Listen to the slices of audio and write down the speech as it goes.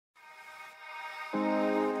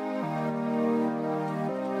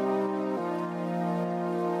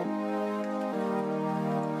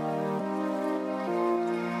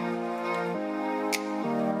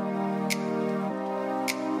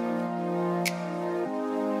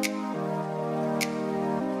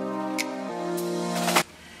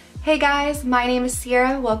Hey guys, my name is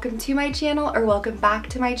Sierra. Welcome to my channel, or welcome back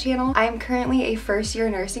to my channel. I am currently a first-year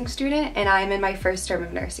nursing student and I am in my first term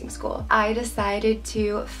of nursing school. I decided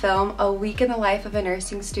to film a week in the life of a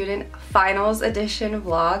nursing student finals edition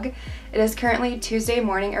vlog. It is currently Tuesday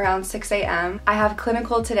morning around 6 a.m. I have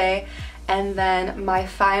clinical today, and then my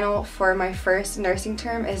final for my first nursing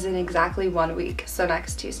term is in exactly 1 week, so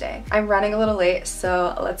next Tuesday. I'm running a little late,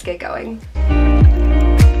 so let's get going.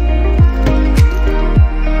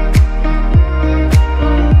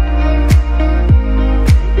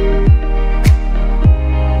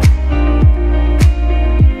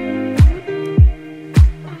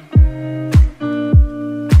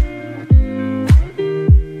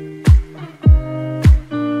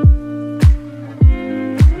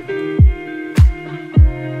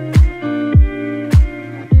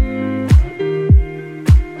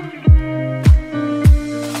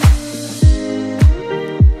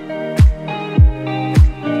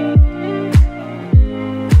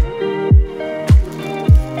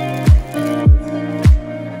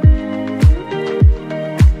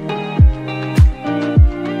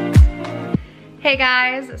 Hey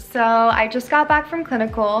guys, so I just got back from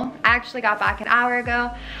clinical. I actually got back an hour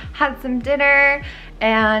ago, had some dinner,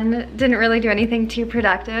 and didn't really do anything too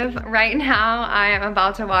productive. Right now, I am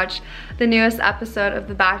about to watch the newest episode of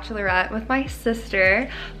The Bachelorette with my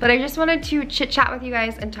sister, but I just wanted to chit chat with you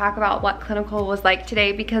guys and talk about what clinical was like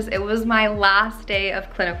today because it was my last day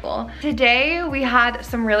of clinical. Today, we had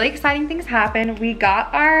some really exciting things happen. We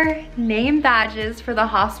got our name badges for the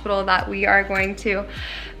hospital that we are going to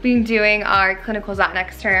be doing our clinicals at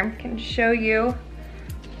next term. I can show you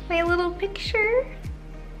my little picture.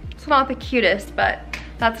 It's not the cutest, but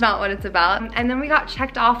that's not what it's about. And then we got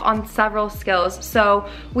checked off on several skills. So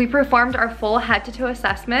we performed our full head-to-toe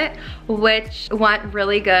assessment, which went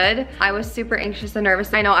really good. I was super anxious and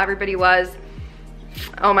nervous. I know everybody was.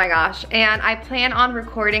 Oh my gosh. And I plan on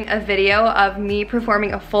recording a video of me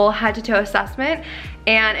performing a full head-to-toe assessment.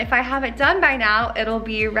 And if I have it done by now, it'll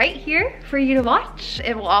be right here for you to watch.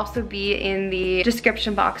 It will also be in the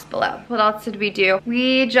description box below. What else did we do?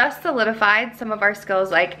 We just solidified some of our skills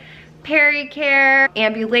like pericare,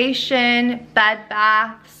 ambulation, bed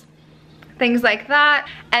baths, things like that.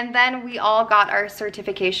 And then we all got our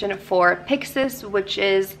certification for Pyxis, which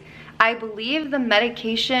is, I believe, the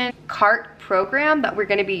medication cart program that we're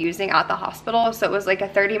gonna be using at the hospital. So it was like a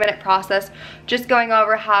 30-minute process, just going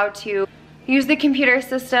over how to use the computer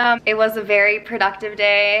system. It was a very productive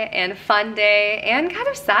day and fun day and kind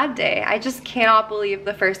of sad day. I just cannot believe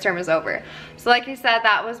the first term is over. So like I said,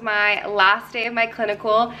 that was my last day of my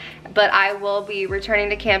clinical, but I will be returning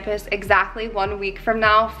to campus exactly 1 week from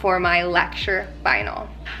now for my lecture final.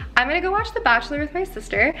 I'm gonna go watch The Bachelor with my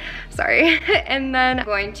sister, sorry, and then I'm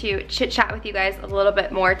going to chit chat with you guys a little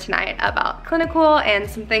bit more tonight about clinical and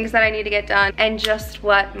some things that I need to get done and just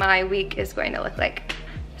what my week is going to look like.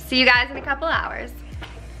 See you guys in a couple hours.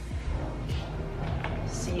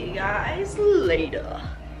 See you guys later.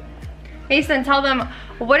 Mason, tell them,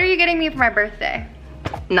 what are you getting me for my birthday?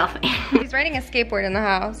 Nothing. He's riding a skateboard in the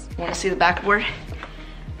house. Want to see the backboard?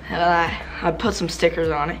 I put some stickers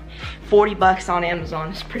on it. 40 bucks on Amazon.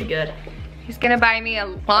 It's pretty good. He's gonna buy me a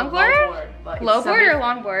longboard? Lowboard or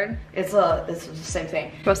longboard? It's the same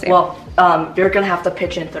thing. Both same. Well, you're gonna have to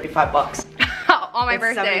pitch in 35 bucks. On my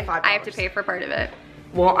birthday, $75. I have to pay for part of it.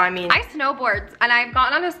 Well, I mean, I snowboard, and I've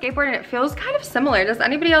gotten on a skateboard and it feels kind of similar. Does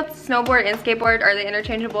anybody else snowboard and skateboard? Are they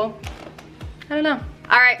interchangeable? I don't know.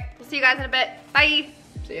 All right, we'll see you guys in a bit. Bye.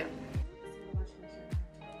 see ya.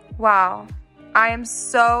 Wow, I am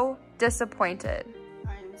so disappointed.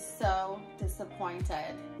 I'm so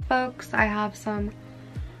disappointed. Folks, I have some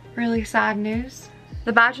really sad news.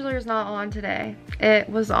 The Bachelor is not on today. It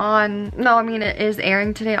was on, no, I mean, it is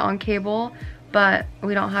airing today on cable, but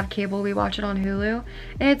we don't have cable, we watch it on Hulu.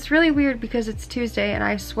 And it's really weird because it's Tuesday and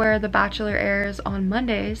I swear The Bachelor airs on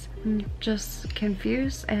Mondays. I'm just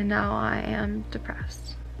confused and now I am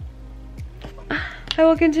depressed. I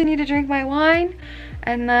will continue to drink my wine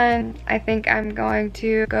and then I think I'm going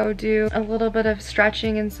to go do a little bit of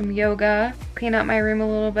stretching and some yoga, clean up my room a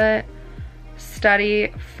little bit,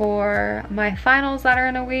 study for my finals that are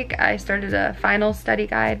in a week. I started a final study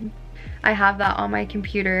guide. I have that on my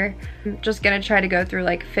computer. I'm just gonna try to go through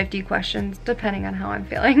like 50 questions depending on how I'm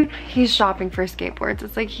feeling. He's shopping for skateboards.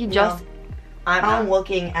 It's like he just... No, I'm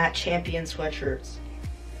looking at Champion sweatshirts.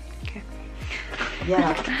 Okay.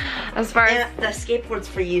 Yeah. As far as... And the skateboard's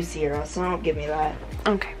for you, Sierra, so don't give me that.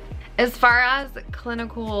 Okay. As far as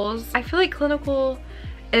clinicals, I feel like clinical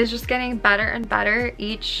is just getting better and better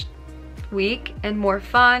each week and more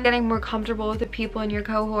fun, getting more comfortable with the people in your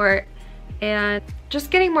cohort. and just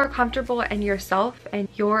getting more comfortable in yourself and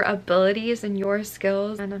your abilities and your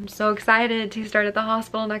skills. And I'm so excited to start at the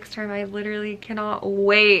hospital next term. I literally cannot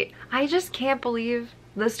wait. I just can't believe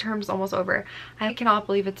this term's almost over. I cannot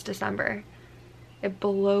believe it's December. It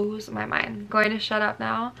blows my mind. I'm going to shut up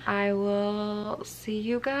now. I will see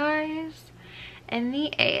you guys in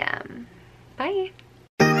the AM. Bye.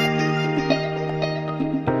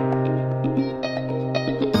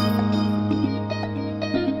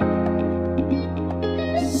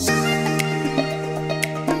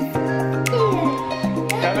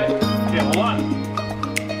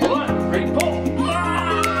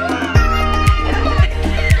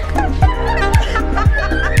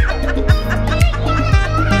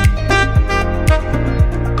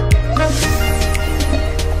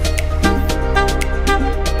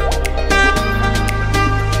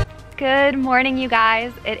 Good morning, you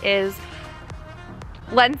guys. It is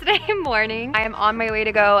Wednesday morning. I am on my way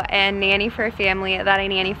to go and nanny for a family that I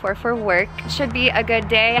nanny for work. Should be a good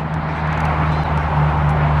day. There's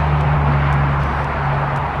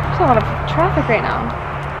a lot of traffic right now.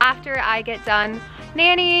 After I get done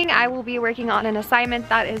nannying, I will be working on an assignment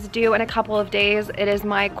that is due in a couple of days. It is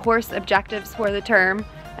my course objectives for the term.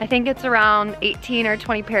 I think it's around 18 or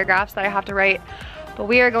 20 paragraphs that I have to write. But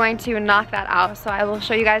we are going to knock that out, so I will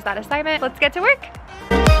show you guys that assignment. Let's get to work.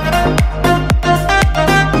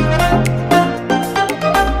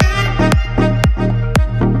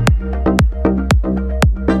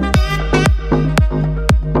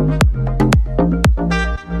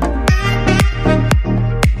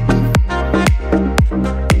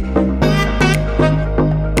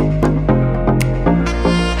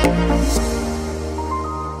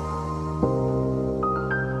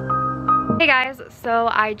 Hey guys, so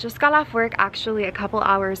I just got off work actually a couple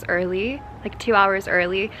hours early, like 2 hours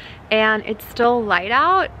early, and it's still light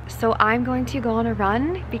out, so I'm going to go on a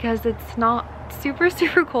run because it's not super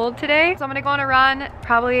cold today. So I'm gonna go on a run,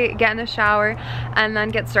 probably get in the shower, and then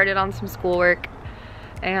get started on some schoolwork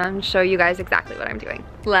and show you guys exactly what I'm doing.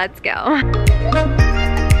 Let's go.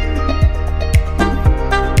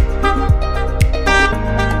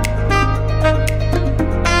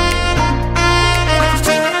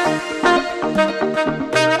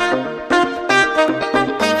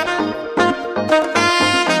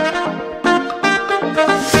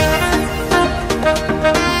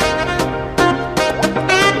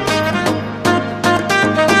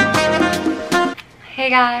 Hey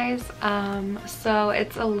guys, so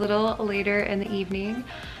it's a little later in the evening.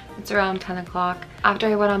 It's around 10 o'clock. After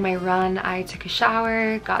I went on my run, I took a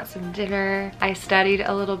shower, got some dinner. I studied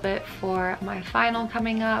a little bit for my final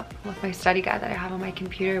coming up with my study guide that I have on my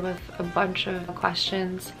computer with a bunch of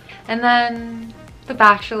questions. And then The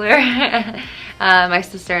Bachelor. My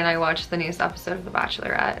sister and I watched the newest episode of The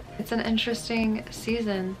Bachelorette. It's an interesting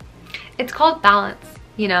season. It's called balance,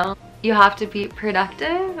 you know? You have to be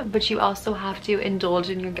productive, but you also have to indulge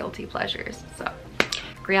in your guilty pleasures. So,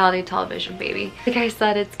 reality television, baby. Like I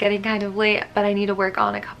said, it's getting kind of late, but I need to work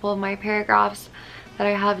on a couple of my paragraphs that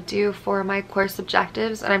I have due for my course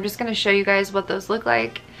objectives, and I'm just gonna show you guys what those look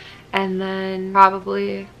like, and then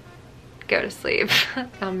probably go to sleep.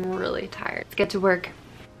 I'm really tired. Let's get to work.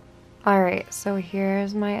 All right, so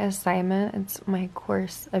here's my assignment. It's my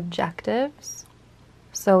course objectives.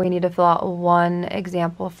 So we need to fill out one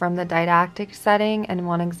example from the didactic setting and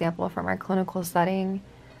one example from our clinical setting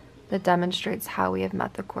that demonstrates how we have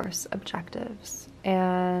met the course objectives.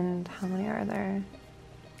 And how many are there?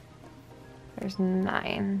 There's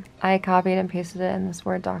 9. I copied and pasted it in this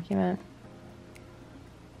Word document.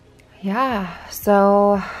 Yeah,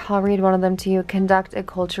 so I'll read one of them to you. Conduct a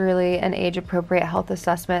culturally and age-appropriate health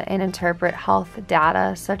assessment and interpret health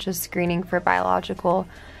data such as screening for biological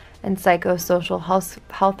and psychosocial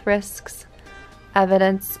health risks,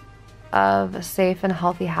 evidence of safe and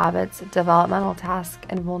healthy habits, developmental tasks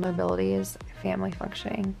and vulnerabilities, family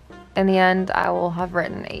functioning. In the end, I will have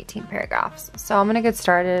written 18 paragraphs. So I'm gonna get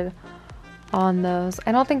started on those.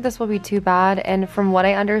 I don't think this will be too bad, and from what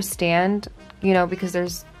I understand, you know, because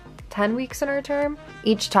there's 10 weeks in our term,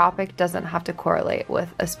 each topic doesn't have to correlate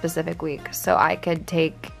with a specific week. So I could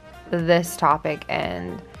take this topic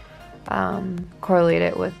and correlate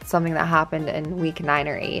it with something that happened in week 9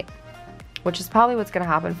 or 8, which is probably what's going to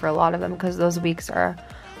happen for a lot of them because those weeks are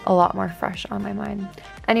a lot more fresh on my mind.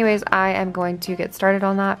 Anyways, I am going to get started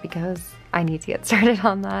on that because I need to get started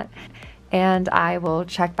on that, and I will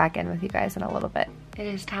check back in with you guys in a little bit. It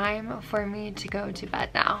is time for me to go to bed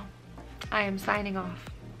now. I am signing off.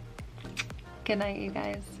 Good Good night, you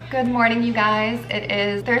guys. Good morning, you guys. It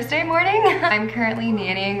is Thursday morning. I'm currently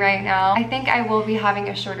nannying right now. I think I will be having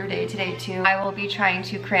a shorter day today too. I will be trying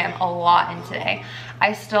to cram a lot in today.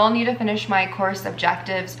 I still need to finish my course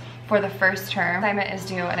objectives for the first term. Assignment is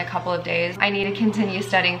due in a couple of days. I need to continue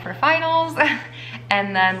studying for finals.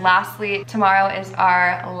 And then lastly, tomorrow is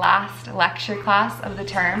our last lecture class of the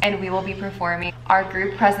term, and we will be performing our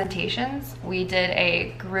group presentations. We did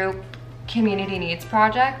a group community needs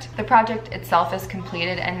project. The project itself is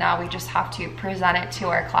completed, and now we just have to present it to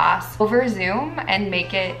our class over Zoom and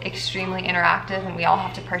make it extremely interactive, and we all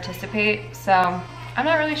have to participate. So I'm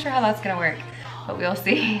not really sure how that's gonna work, but we'll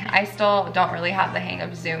see. I still don't really have the hang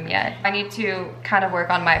of Zoom yet. I need to kind of work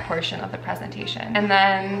on my portion of the presentation. And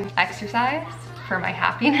then exercise for my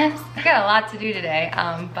happiness. I got a lot to do today,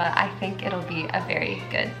 but I think it'll be a very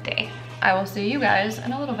good day. I will see you guys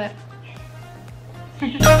in a little bit.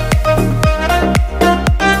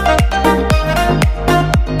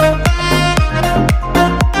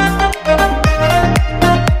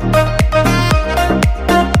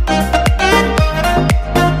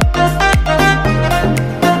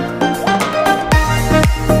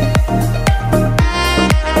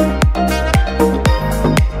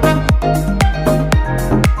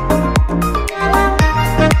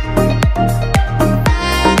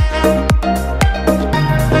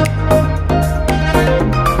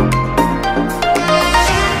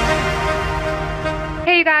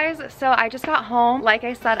 So I just got home. Like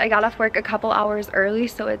I said, I got off work a couple hours early,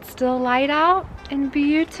 so it's still light out and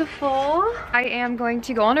beautiful. I am going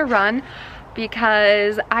to go on a run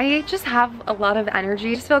because I just have a lot of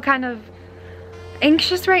energy. I just feel kind of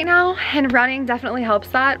anxious right now, and running definitely helps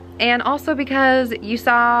that. And also because you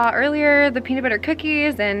saw earlier the peanut butter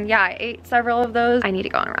cookies, and yeah, I ate several of those. I need to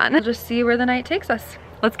go on a run. We'll just see where the night takes us.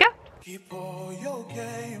 Let's go.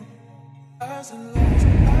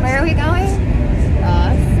 Where are we going?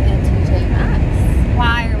 Us and TJ Maxx.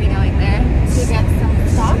 Why are we going there? To get some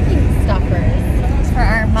stocking stuffers. For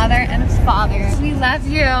our mother and father. We love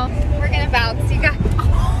you. We're gonna bounce, you guys.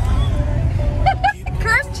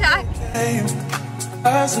 Curve check.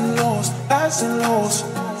 Highs and lows, highs and lows.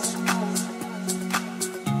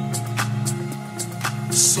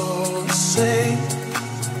 So say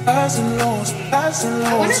highs and lows, highs and lows.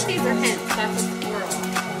 I wonder if these are hints. That's a squirrel.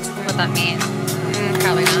 What that means?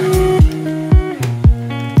 Probably not.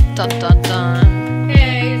 Dun dun dun.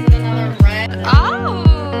 Hey, is it another red? Oh!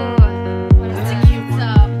 That's a cute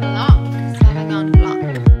block. Sabagon block.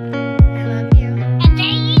 I love you. I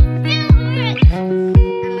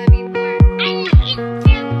love you more.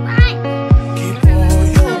 Keep all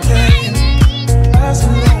your game. Highs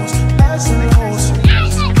and lows, highs and lows.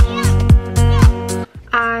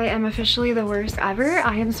 I am officially the worst ever.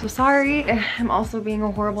 I am so sorry. I'm also being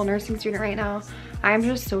a horrible nursing student right now. I am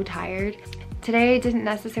just so tired. Today didn't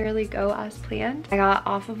necessarily go as planned. I got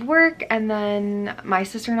off of work, and then my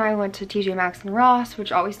sister and I went to TJ Maxx and Ross,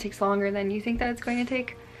 which always takes longer than you think that it's going to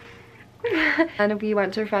take. And we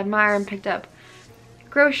went to Fred Meyer and picked up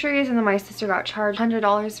groceries, and then my sister got charged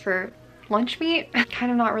 $100 for lunch meat.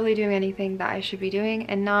 Kind of not really doing anything that I should be doing,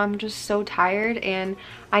 and now I'm just so tired, and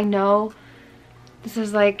I know this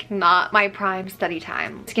is like not my prime study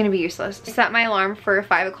time. It's gonna be useless. I set my alarm for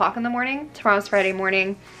 5 o'clock in the morning. Tomorrow's Friday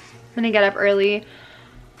morning. I'm gonna get up early,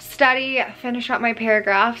 study, finish up my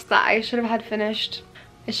paragraphs that I should have had finished.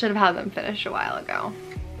 I should have had them finished a while ago.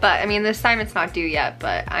 But I mean, this time it's not due yet,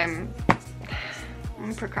 but I'm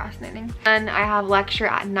procrastinating. And I have lecture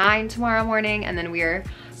at 9 tomorrow morning, and then we are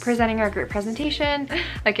presenting our group presentation.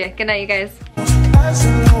 Okay, good night, you guys.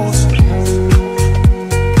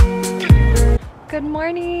 Good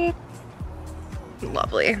morning.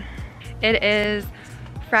 Lovely. It is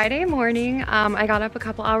Friday morning. I got up a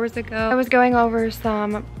couple hours ago. I was going over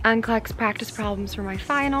some NCLEX practice problems for my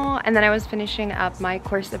final, and then I was finishing up my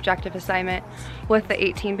course objective assignment with the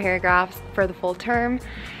 18 paragraphs for the full term.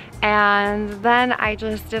 And then I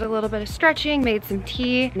just did a little bit of stretching, made some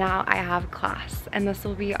tea. Now I have class, and this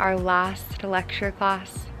will be our last lecture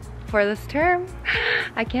class for this term.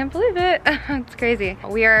 I can't believe it. It's crazy.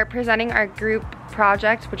 We are presenting our group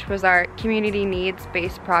project, which was our community needs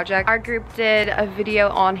based project. Our group did a video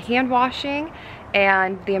on hand washing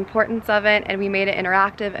and the importance of it, and we made it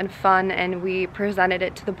interactive and fun, and we presented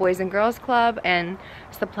it to the Boys and Girls Club and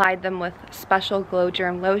supplied them with special glow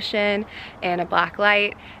germ lotion and a black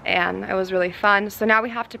light, and it was really fun. So now we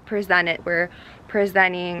have to present it. We're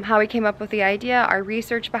presenting how we came up with the idea, our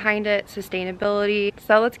research behind it, sustainability.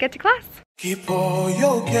 So let's get to class. Keep all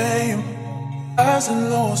your game. Highs and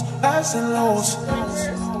lows, highs and lows.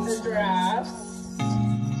 The giraffes.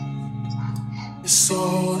 It's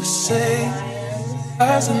all the same.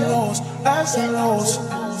 Highs and lows, highs and lows.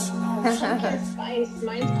 Pumpkin spice.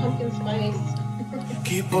 Mine's pumpkin spice.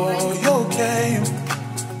 Keep all your game.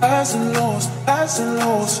 Highs and lows, highs and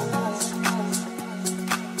lows.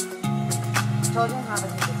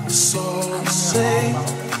 So say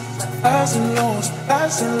highs and lows,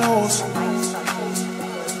 highs and lows.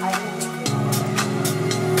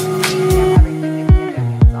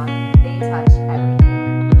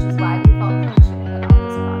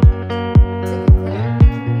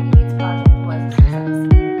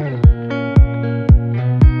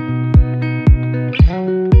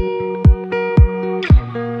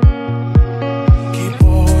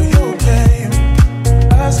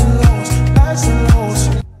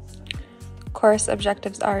 Course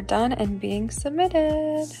objectives are done and being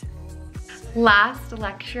submitted. Last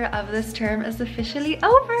lecture of this term is officially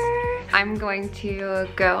over. I'm going to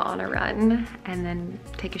go on a run and then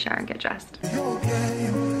take a shower and get dressed.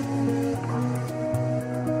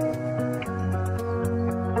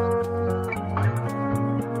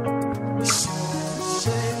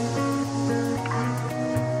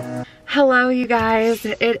 Hello you guys,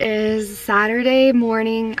 it is Saturday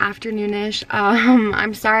morning, afternoonish.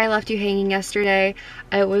 I'm sorry I left you hanging yesterday.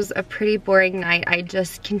 It was a pretty boring night. I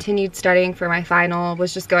just continued studying for my final,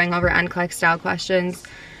 was just going over NCLEX style questions,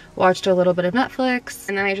 watched a little bit of Netflix,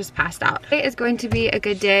 and then I just passed out. Today is going to be a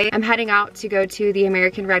good day. I'm heading out to go to the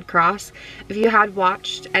American Red Cross. If you had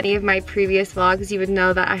watched any of my previous vlogs, you would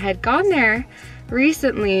know that I had gone there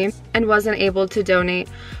recently and wasn't able to donate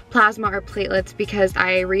plasma or platelets because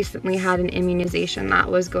I recently had an immunization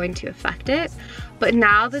that was going to affect it. But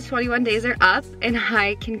now the 21 days are up and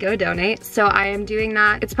I can go donate, so I am doing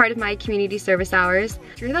that. It's part of my community service hours.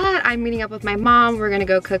 After that, I'm meeting up with my mom. We're gonna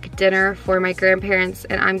go cook dinner for my grandparents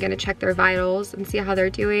and I'm gonna check their vitals and see how they're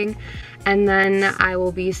doing. And then I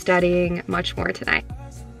will be studying much more tonight.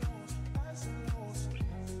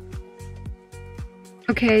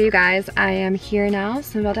 Okay, you guys, I am here now,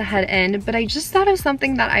 so I'm about to head in, but I just thought of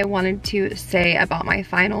something that I wanted to say about my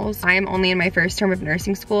finals. I am only in my first term of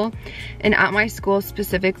nursing school, and at my school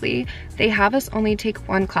specifically, they have us only take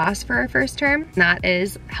one class for our first term, and that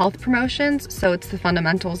is health promotions, so it's the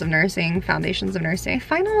fundamentals of nursing, foundations of nursing.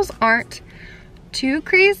 Finals aren't too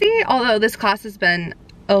crazy, although this class has been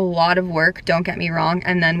a lot of work, don't get me wrong,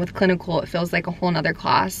 and then with clinical it feels like a whole nother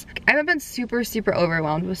class. I haven't been super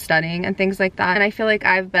overwhelmed with studying and things like that, and I feel like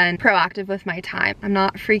I've been proactive with my time. I'm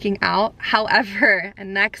not freaking out. However,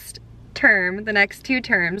 next term, the next 2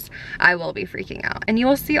 terms, I will be freaking out, and you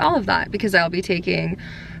will see all of that because I'll be taking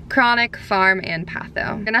chronic, pharm, and patho.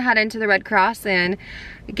 I'm gonna head into the Red Cross and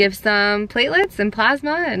give some platelets and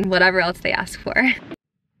plasma and whatever else they ask for.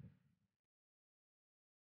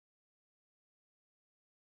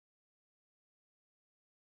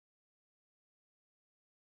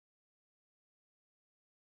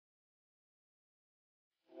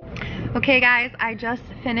 Okay guys, I just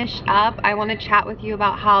finished up. I want to chat with you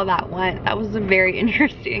about how that went. That was very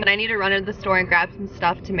interesting. But I need to run into the store and grab some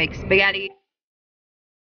stuff to make spaghetti.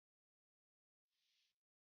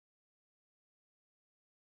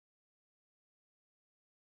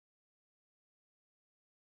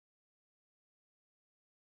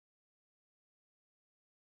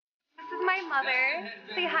 This is my mother.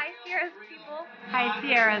 Say hi, Sierra's people. Hi,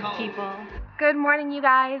 Sierra's people. Good morning, you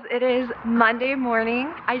guys. It is Monday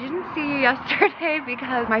morning. I didn't see you yesterday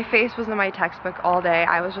because my face was in my textbook all day.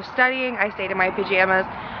 I was just studying. I stayed in my pajamas.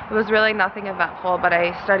 It was really nothing eventful, but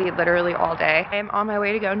I studied literally all day. I am on my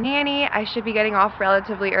way to go nanny. I should be getting off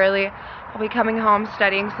relatively early. I'll be coming home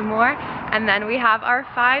studying some more, and then we have our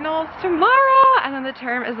finals tomorrow, and then the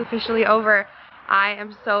term is officially over. I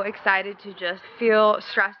am so excited to just feel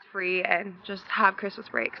stress-free and just have Christmas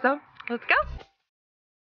break. So let's go.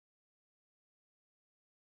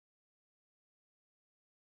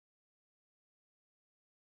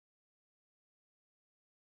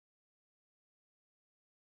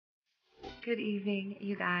 Good evening,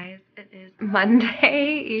 you guys. It is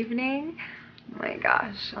Monday evening. Oh my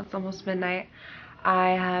gosh, it's almost midnight. I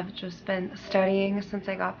have just been studying since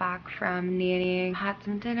I got back from nannying. Had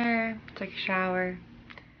some dinner, took a shower,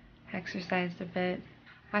 exercised a bit.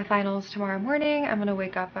 My finals tomorrow morning. I'm gonna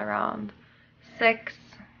wake up around 6,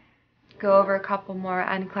 go over a couple more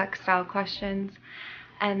NCLEX style questions,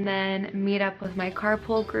 and then meet up with my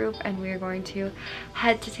carpool group, and we are going to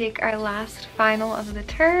head to take our last final of the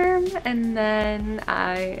term, and then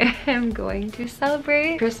I am going to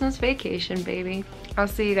celebrate Christmas vacation, baby. I'll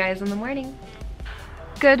see you guys in the morning.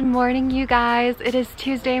 Good morning, you guys. It is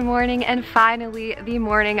Tuesday morning and finally the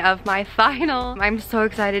morning of my final. I'm so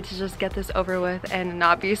excited to just get this over with and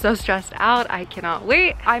not be so stressed out. I cannot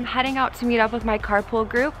wait. I'm heading out to meet up with my carpool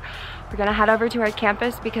group. We're gonna head over to our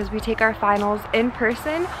campus because we take our finals in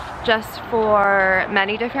person just for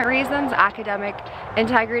many different reasons: academic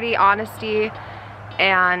integrity, honesty,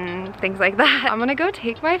 and things like that. I'm gonna go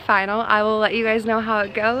take my final. I will let you guys know how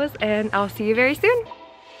it goes and I'll see you very soon.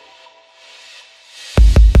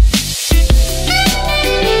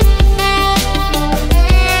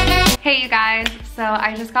 Hey you guys, so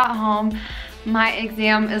I just got home. My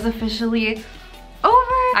exam is officially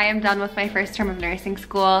over. I am done with my first term of nursing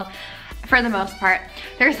school for the most part.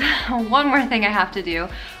 There's one more thing I have to do,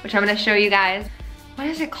 which I'm gonna show you guys. What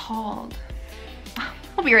is it called?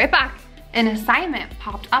 I'll be right back. An assignment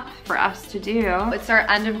popped up for us to do. It's our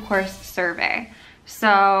end of course survey.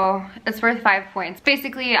 So it's worth 5 points.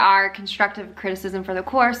 Basically our constructive criticism for the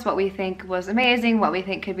course, what we think was amazing, what we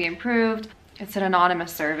think could be improved. It's an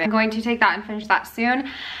anonymous survey. I'm going to take that and finish that soon.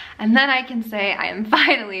 And then I can say I am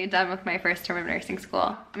finally done with my first term of nursing school.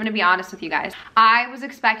 I'm gonna be honest with you guys. I was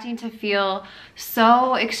expecting to feel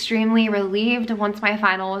so extremely relieved once my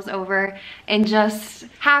final was over and just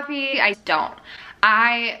happy. I don't.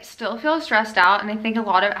 I still feel stressed out, and I think a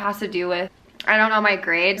lot of it has to do with, I don't know, my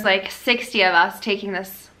grades. Like 60 of us taking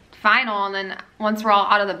this final, and then once we're all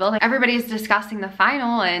out of the building, everybody's discussing the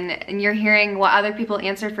final and you're hearing what other people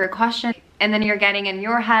answered for a question, and then you're getting in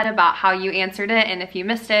your head about how you answered it and if you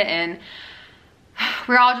missed it, and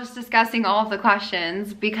we're all just discussing all of the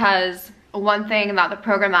questions. Because one thing about the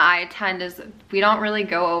program that I attend is we don't really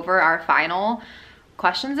go over our final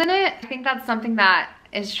questions in it. I think that's something that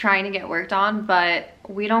is trying to get worked on, but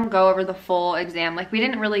we don't go over the full exam. Like, we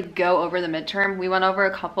didn't really go over the midterm. We went over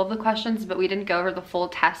a couple of the questions, but we didn't go over the full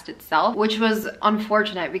test itself, which was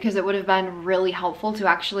unfortunate because it would have been really helpful to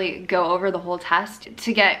actually go over the whole test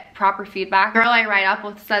to get proper feedback. The girl I write up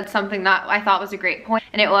with said something that I thought was a great point,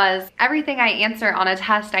 and it was, everything I answer on a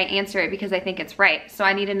test, I answer it because I think it's right, so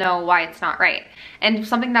I need to know why it's not right. And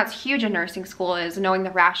something that's huge in nursing school is knowing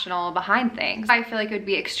the rationale behind things. I feel like it would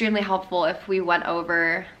be extremely helpful if we went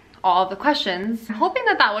over all of the questions. I'm hoping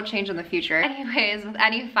that that will change in the future. Anyways, with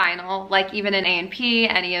any final, like even in A&P,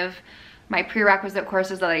 any of my prerequisite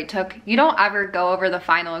courses that I took, you don't ever go over the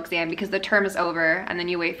final exam because the term is over and then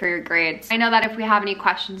you wait for your grades. I know that if we have any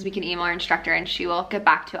questions, we can email our instructor and she will get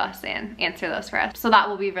back to us and answer those for us. So that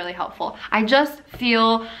will be really helpful. I just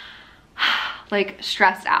feel like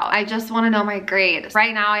stressed out. I just want to know my grade.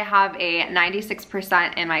 Right now I have a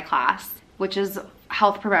 96% in my class, which is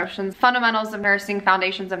health promotions, fundamentals of nursing,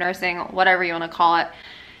 foundations of nursing, whatever you want to call it.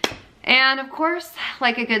 And of course,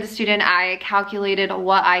 like a good student, I calculated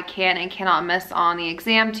what I can and cannot miss on the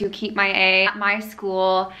exam to keep my A. At my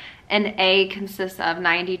school, an A consists of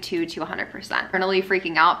 92 to 100%. I'm really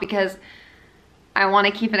freaking out because I want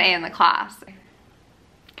to keep an A in the class.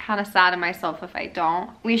 Kind of sad at myself if I don't.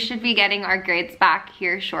 We should be getting our grades back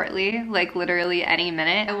here shortly, like literally any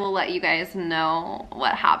minute. I will let you guys know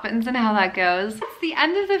what happens and how that goes. It's the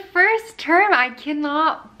end of the first term. I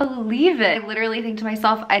cannot believe it. I literally think to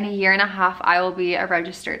myself, in a year and a half, I will be a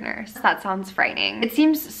registered nurse. That sounds frightening. It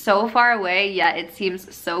seems so far away, yet it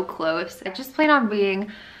seems so close. I just plan on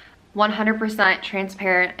being 100%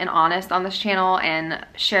 transparent and honest on this channel and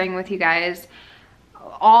sharing with you guys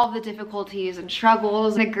all the difficulties and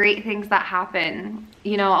struggles, the great things that happen,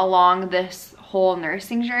 you know, along this whole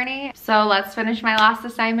nursing journey. So let's finish my last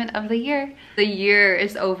assignment of the year. The year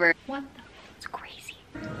is over. What the? It's crazy.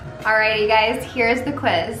 Alrighty guys, here's the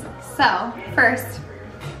quiz. So first,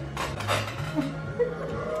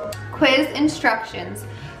 quiz instructions.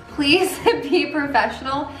 Please be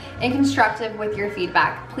professional and constructive with your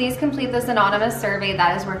feedback. Please complete this anonymous survey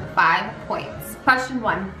that is worth 5 points. Question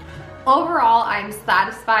 1. Overall, I'm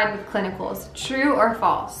satisfied with clinicals. True or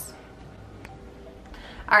false?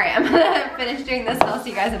 All right, I'm gonna finish doing this and I'll see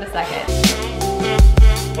you guys in a second.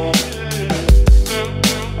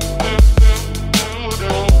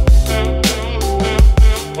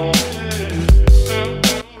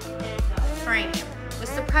 Frame with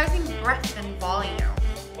surprising breadth and volume.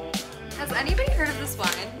 Has anybody heard of this wine?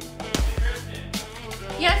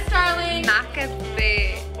 Yes, darling.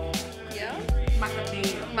 Macabee.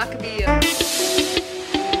 Macabeo.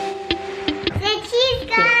 The cheese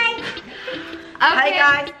guy. Okay. Hi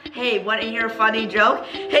guys. Hey, want to hear a funny joke?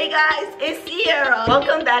 Hey guys, it's Sierra.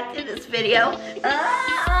 Welcome back to this video.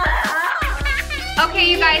 Okay,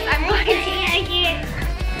 you guys, I'm going to...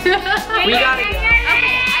 We gotta go.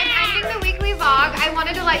 Okay, I'm ending the weekly vlog. I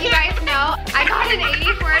wanted to let you guys know I got an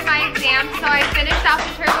 84 in my exam, so I finished off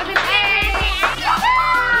the term with an A.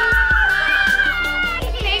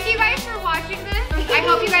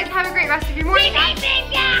 have a great rest of your morning. I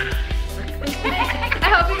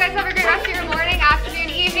hope you guys have a great rest of your morning,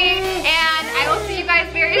 afternoon, evening, and I will see you guys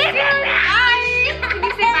very